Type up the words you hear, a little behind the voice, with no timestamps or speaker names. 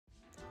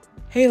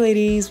Hey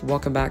ladies,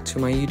 welcome back to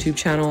my YouTube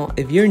channel.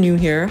 If you're new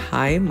here,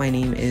 hi, my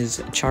name is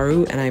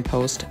Charu and I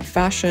post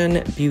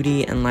fashion,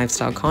 beauty, and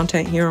lifestyle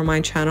content here on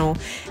my channel.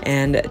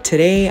 And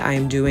today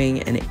I'm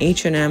doing an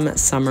H&M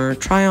summer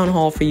try-on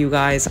haul for you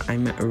guys.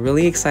 I'm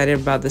really excited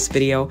about this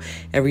video.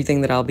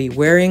 Everything that I'll be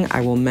wearing,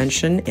 I will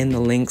mention in the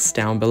links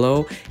down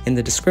below in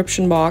the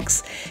description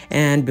box.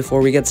 And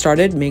before we get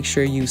started, make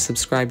sure you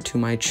subscribe to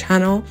my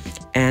channel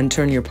and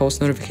turn your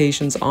post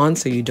notifications on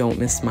so you don't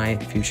miss my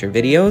future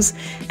videos.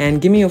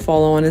 And give me a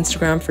follow on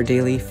Instagram for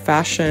daily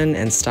fashion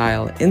and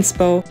style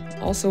inspo.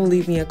 Also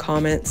leave me a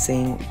comment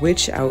saying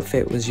which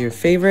outfit was your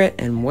favorite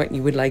and what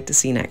you would like to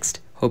see next.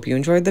 Hope you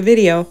enjoyed the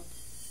video.